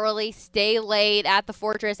there early, stay late at the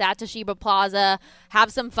Fortress at Toshiba Plaza.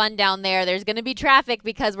 Have some fun down there. There's going to be traffic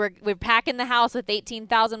because we're packing the house with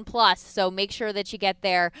 18,000 plus, so make sure that you get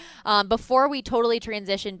there. Before we totally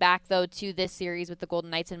transition back, though, to this series with the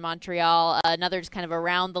Golden Knights in Montreal, another just kind of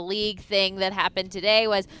around the league thing that happened today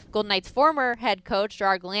was Golden Knights' former head coach,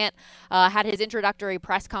 Gerard Gallant, had his introductory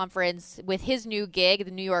press conference with his new gig,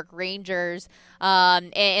 the New York Rangers.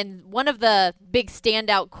 And one of the big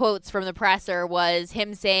standout quotes from the presser was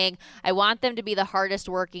him saying, I want them to be the hardest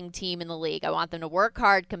working team in the league. I want them to work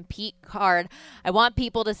hard, compete hard. I want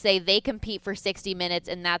people to say they compete for 60 minutes,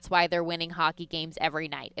 and that's why they're winning hockey games every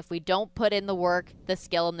night. If we don't put in the work, the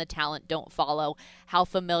skill and the talent don't follow. How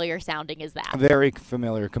familiar sounding is that? Very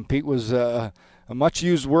familiar. Compete was a much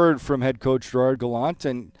used word from head coach Gerard Gallant,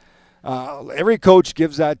 and every coach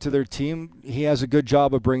gives that to their team. He has a good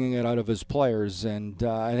job of bringing it out of his players, and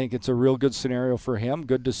I think it's a real good scenario for him.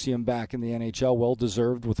 Good to see him back in the NHL.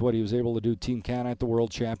 Well-deserved with what he was able to do Team Canada at the World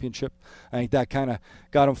Championship. I think that kind of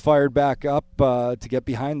got him fired back up to get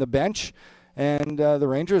behind the bench. And the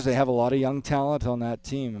Rangers, they have a lot of young talent on that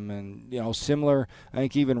team. And, similar, I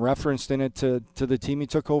think even referenced in it to the team he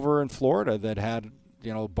took over in Florida that had,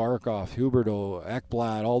 Barkov, Huberdeau,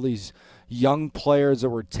 Ekblad, all these young players that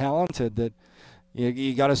were talented that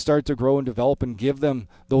you got to start to grow and develop and give them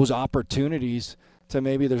those opportunities to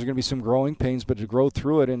maybe there's going to be some growing pains, but to grow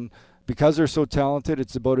through it. And because they're so talented,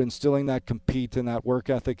 it's about instilling that compete and that work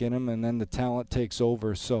ethic in them, and then the talent takes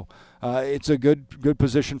over. So it's a good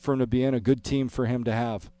position for him to be in, a good team for him to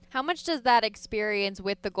have. How much does that experience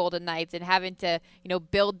with the Golden Knights and having to,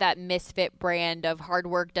 build that misfit brand of hard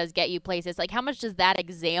work does get you places, like how much does that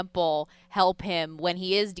example help him when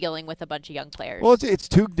he is dealing with a bunch of young players? Well, it's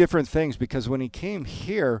two different things, because when he came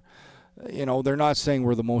here, they're not saying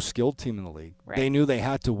we're the most skilled team in the league. Right. They knew they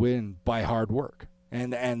had to win by hard work.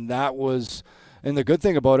 And that was, and the good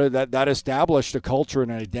thing about it, that established a culture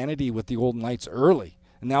and an identity with the Golden Knights early.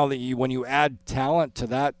 And now that when you add talent to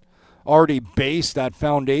that already base, that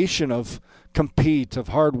foundation of compete, of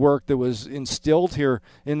hard work that was instilled here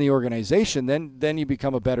in the organization, then you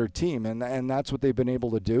become a better team, and that's what they've been able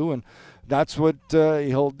to do, and that's what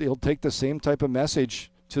he'll take the same type of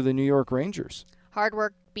message to the New York Rangers. Hard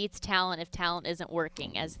work beats talent if talent isn't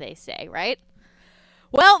working, as they say, right?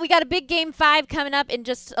 Well, we got a big Game 5 coming up in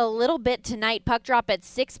just a little bit tonight. Puck drop at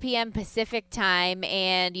 6 p.m. Pacific time,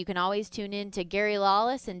 and you can always tune in to Gary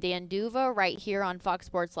Lawless and Dan Duva right here on Fox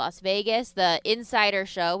Sports Las Vegas. The Insider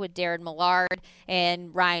Show with Darren Millard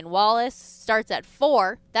and Ryan Wallace starts at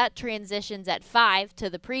 4. That transitions at 5 to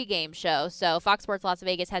the pregame show. So Fox Sports Las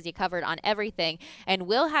Vegas has you covered on everything, and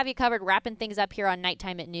we'll have you covered wrapping things up here on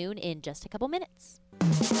Nighttime at Noon in just a couple minutes.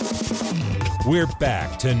 We're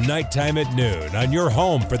back to Nighttime at Noon on your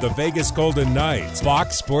home for the Vegas Golden Knights,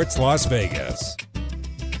 Fox Sports Las Vegas.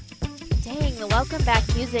 Dang, the welcome back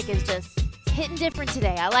music is just hitting different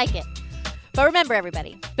today. I like it. But remember,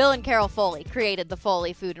 everybody, Bill and Carol Foley created the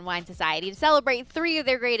Foley Food and Wine Society to celebrate 3 of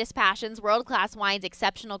their greatest passions: world-class wines,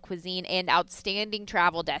 exceptional cuisine, and outstanding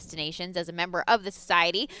travel destinations. As a member of the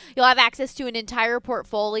society, you'll have access to an entire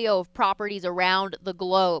portfolio of properties around the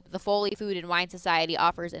globe. The Foley Food and Wine Society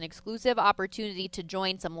offers an exclusive opportunity to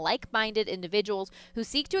join some like-minded individuals who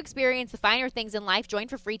seek to experience the finer things in life. Join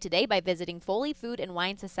for free today by visiting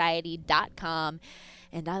FoleyFoodAndWineSociety.com.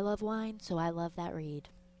 And I love wine, so I love that read.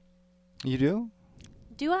 You do?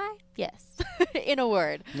 Do I? Yes. In a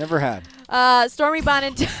word. Never had. Stormy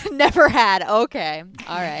Buonantony. Never had. Okay.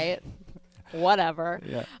 All right. Whatever.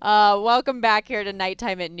 Yeah. Welcome back here to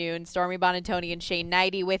Nighttime at Noon. Stormy Buonantony and Shane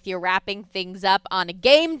Hnidy with you, wrapping things up on a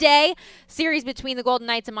game day. Series between the Golden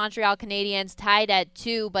Knights and Montreal Canadiens tied at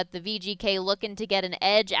 2, but the VGK looking to get an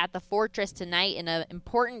edge at the Fortress tonight in an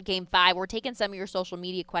important Game 5. We're taking some of your social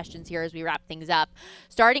media questions here as we wrap things up,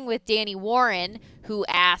 starting with Danny Warren, who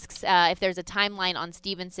asks if there's a timeline on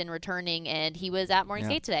Stevenson returning, and he was at morning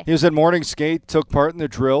skate today. He was at morning skate, took part in the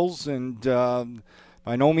drills, and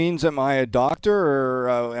by no means am I a doctor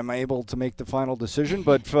or am I able to make the final decision,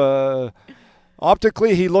 but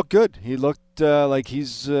optically he looked good. He looked like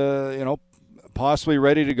he's possibly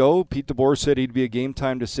ready to go. Pete DeBoer said he'd be a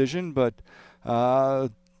game-time decision, but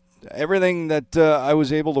everything that I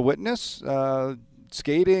was able to witness,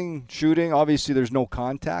 skating, shooting, obviously there's no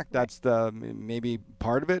contact. That's the maybe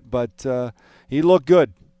part of it, but he looked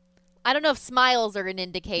good. I don't know if smiles are an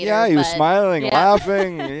indicator. Yeah, he was smiling,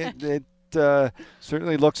 laughing. It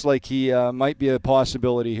certainly looks like he might be a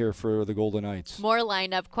possibility here for the Golden Knights. More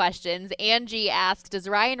lineup questions. Angie asks, does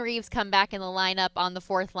Ryan Reeves come back in the lineup on the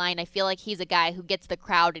 4th line? I feel like he's a guy who gets the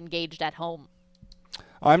crowd engaged at home.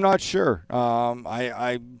 I'm not sure.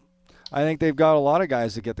 I I think they've got a lot of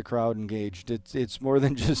guys that get the crowd engaged. It's more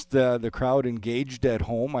than just the crowd engaged at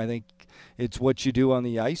home. I think it's what you do on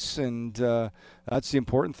the ice, and that's the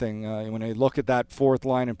important thing. When I look at that fourth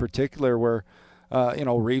line in particular, where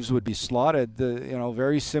Reeves would be slotted,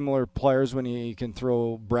 very similar players. When you can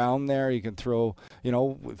throw Brown there, you can throw,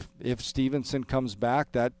 if Stevenson comes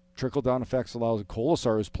back, that trickle-down effects allows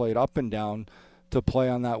Kolesar, who's played up and down, to play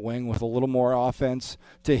on that wing with a little more offense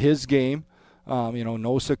to his game.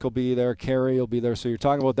 Nosek will be there, Carey will be there. So you're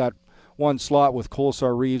talking about that one slot with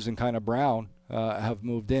Kolesar, Reeves, and kind of Brown have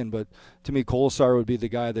moved in. But to me, Kolesar would be the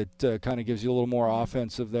guy that kind of gives you a little more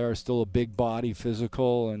offensive there. Still a big body,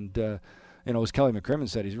 physical, and as Kelly McCrimmon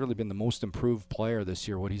said, he's really been the most improved player this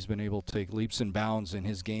year. What he's been able to take leaps and bounds in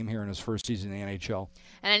his game here in his first season in the NHL.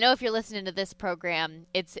 And I know if you're listening to this program,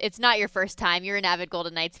 it's not your first time. You're an avid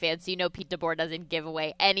Golden Knights fan, so you know Pete DeBoer doesn't give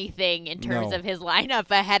away anything in terms of his lineup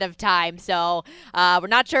ahead of time. So we're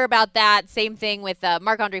not sure about that. Same thing with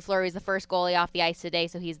Marc-Andre Fleury, who's the first goalie off the ice today,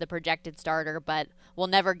 so he's the projected starter, but we'll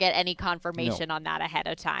never get any confirmation on that ahead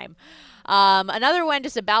of time. Another one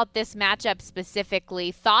just about this matchup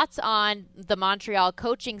specifically. Thoughts on the Montreal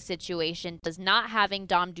coaching situation? Does not having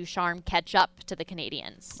Dom Ducharme catch up to the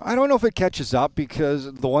Canadiens? I don't know if it catches up,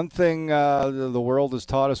 because the one thing the world has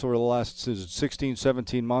taught us over the last 16,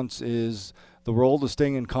 17 months is the world is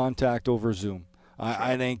staying in contact over Zoom.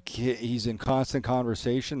 I think he's in constant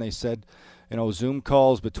conversation. They said, Zoom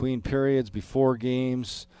calls between periods, before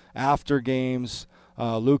games, after games.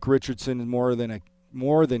 Luke Richardson is more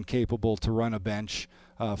than capable to run a bench.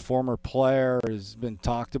 Former player, has been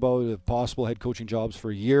talked about possible head coaching jobs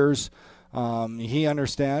for years. He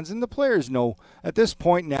understands, and the players know at this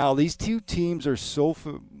point now, these two teams are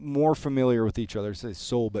more familiar with each other.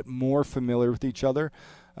 But more familiar with each other.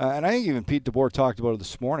 And I think even Pete DeBoer talked about it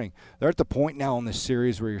this morning. They're at the point now in this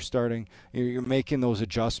series where you're making those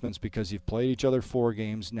adjustments because you've played each other 4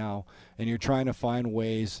 games now, and you're trying to find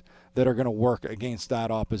ways that are going to work against that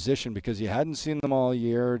opposition, because you hadn't seen them all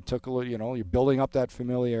year. It took a little, you're building up that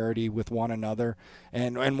familiarity with one another,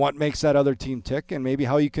 and what makes that other team tick, and maybe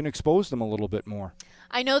how you can expose them a little bit more.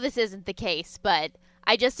 I know this isn't the case, but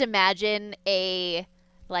I just imagine a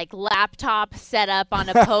laptop set up on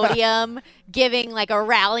a podium giving a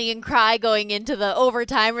rallying cry going into the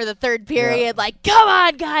overtime or the third period, come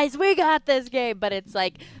on guys, we got this game, but it's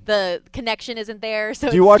the connection isn't there, so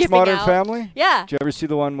do you watch Modern Family? Yeah. Did you ever see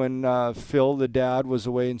the one when Phil, the dad, was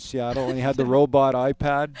away in Seattle and he had the robot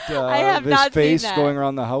iPad of his face going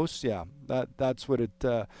around the house? Yeah. That's what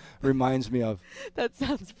it reminds me of. That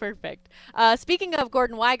sounds perfect. Speaking of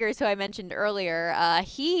Gordon Weigers, who I mentioned earlier,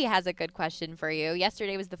 he has a good question for you.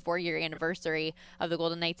 Yesterday was the 4-year anniversary of the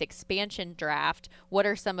Golden Knights expansion draft. What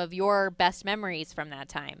are some of your best memories from that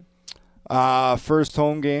time? First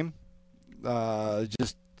home game.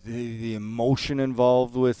 Just the emotion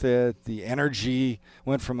involved with it. The energy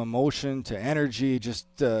went from emotion to energy. Just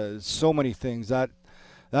so many things. That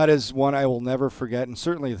is one I will never forget, and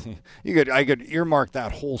certainly I could earmark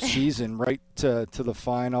that whole season right to the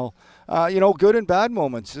final. Good and bad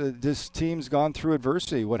moments. This team's gone through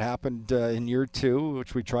adversity. What happened in year 2,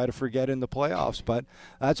 which we try to forget in the playoffs, but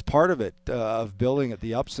that's part of it, of building it.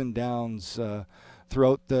 The ups and downs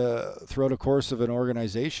throughout a course of an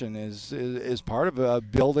organization is part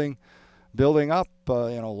of building up.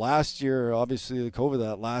 Last year, obviously the COVID,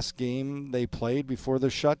 that last game they played before the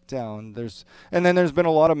shutdown. There's been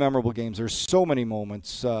a lot of memorable games. There's so many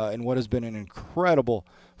moments in what has been an incredible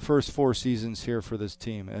first 4 seasons here for this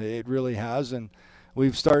team. It really has, and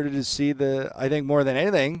we've started to see I think more than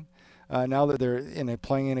anything, now that they're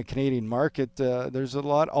playing in a Canadian market, there's a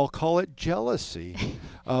lot, I'll call it jealousy,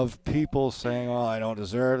 of people saying, "Oh, I don't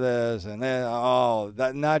deserve this," and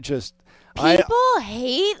then, not just. People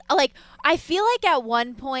hate, I feel like at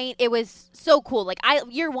one point it was so cool.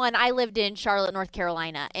 Year 1, I lived in Charlotte, North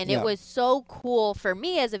Carolina, and it was so cool for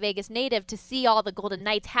me as a Vegas native to see all the Golden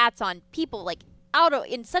Knights hats on people,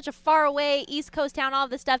 in such a far away East Coast town, all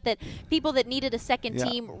of this stuff, that people that needed a second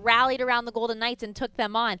team rallied around the Golden Knights and took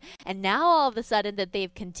them on. And now all of a sudden that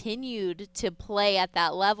they've continued to play at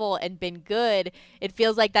that level and been good, it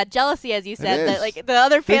feels like that jealousy, as you said, that the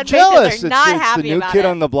other fan bases are not happy about it. It's the new kid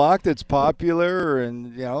on the block that's popular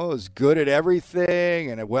and is good at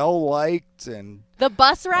everything and well liked, and the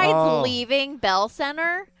bus rides leaving Bell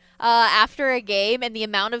Center after a game, and the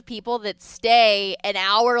amount of people that stay an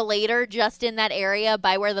hour later just in that area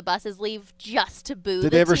by where the buses leave just to boo.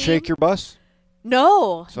 Did they ever shake your bus?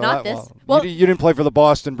 No, not this. Well, you didn't play for the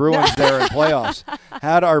Boston Bruins there in playoffs.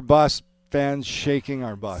 Had our bus fans shaking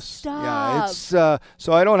our bus. Stop. Yeah, it's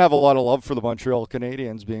so I don't have a lot of love for the Montreal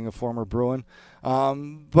Canadiens, being a former Bruin.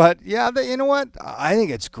 But yeah, you know what? I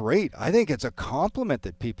think it's great. I think it's a compliment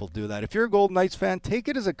that people do that. If you're a Golden Knights fan, take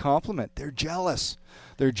it as a compliment. They're jealous.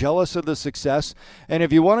 They're jealous of the success. And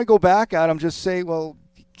if you want to go back at them, just say, well,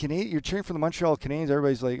 you're cheering for the Montreal Canadiens.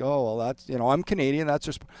 Everybody's like, oh, well, that's, I'm Canadian. That's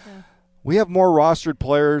just. Yeah. We have more rostered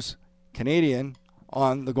players, Canadian,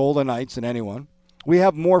 on the Golden Knights than anyone. We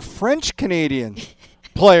have more French Canadian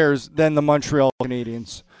players than the Montreal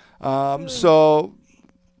Canadiens. So,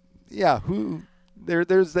 yeah,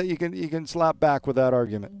 there's that you can slap back with that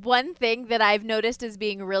argument. One thing that I've noticed as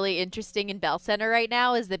being really interesting in Bell Center right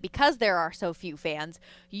now is that because there are so few fans,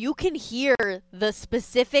 you can hear the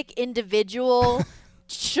specific individual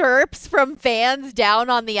chirps from fans down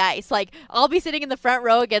on the ice. Like, I'll be sitting in the front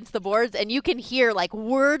row against the boards, and you can hear, like,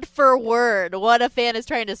 word for word what a fan is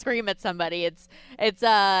trying to scream at somebody. It's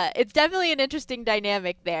definitely an interesting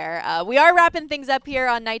dynamic there. We are wrapping things up here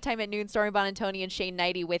on Nighttime at Noon. Stormy Buonantony and Shane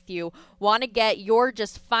Hnidy with you. Want to get your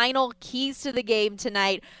just final keys to the game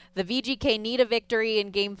tonight. The VGK need a victory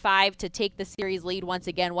in Game 5 to take the series lead once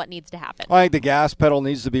again. What needs to happen? I think the gas pedal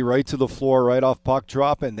needs to be right to the floor, right off puck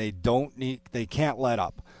drop, and they can't let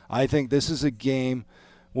up. I think this is a game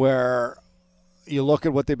where you look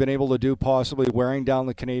at what they've been able to do, possibly wearing down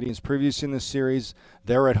the Canadiens previous in the series.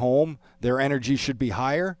 They're at home. Their energy should be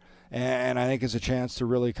higher, and I think it's a chance to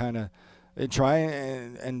really kind of try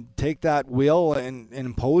and take that wheel and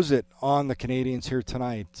impose it on the Canadiens here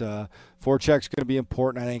tonight. Forecheck's going to be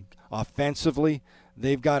important. I think offensively,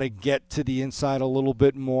 they've got to get to the inside a little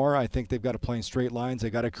bit more. I think they've got to play in straight lines.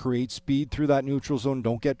 They've got to create speed through that neutral zone.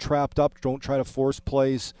 Don't get trapped up. Don't try to force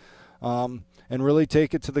plays. And really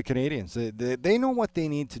take it to the Canadiens. They know what they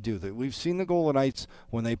need to do. We've seen the Golden Knights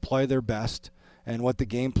when they play their best and what the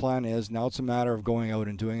game plan is. Now it's a matter of going out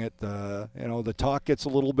and doing it. The talk gets a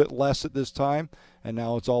little bit less at this time, and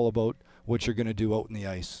now it's all about what you're going to do out in the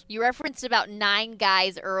ice. You referenced about 9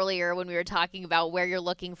 guys earlier when we were talking about where you're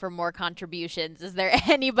looking for more contributions. Is there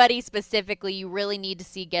anybody specifically you really need to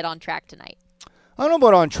see get on track tonight? I don't know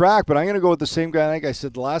about on track, but I'm going to go with the same guy like I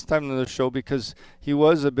said the last time on the show because he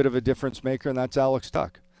was a bit of a difference maker, and that's Alex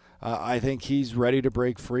Tuch. I think he's ready to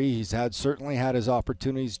break free. He's certainly had his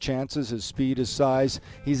opportunities, chances, his speed, his size.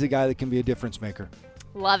 He's a guy that can be a difference maker.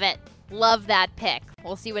 Love it. Love that pick.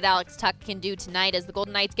 We'll see what Alex Tuch can do tonight as the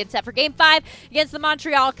Golden Knights get set for Game 5 against the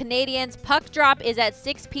Montreal Canadiens. Puck drop is at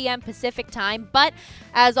 6 p.m. Pacific time, but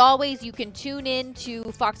as always, you can tune in to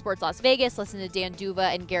Fox Sports Las Vegas, listen to Dan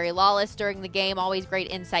Duva and Gary Lawless during the game. Always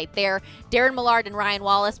great insight there. Darren Millard and Ryan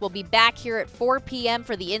Wallace will be back here at 4 p.m.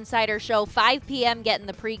 for the Insider Show, 5 p.m. getting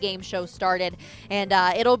the pregame show started, and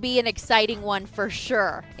it'll be an exciting one for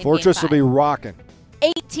sure. Fortress will be rocking.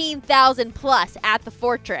 18,000 plus at the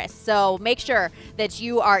Fortress. So make sure that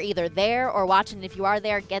you are either there or watching. If you are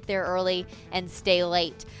there, get there early and stay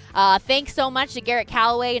late. Thanks so much to Garrett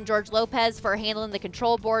Calloway and George Lopez for handling the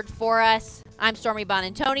control board for us. I'm Stormy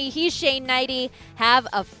Buonantony. He's Shane Hnidy. Have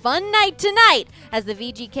a fun night tonight as the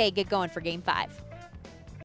VGK get going for Game 5.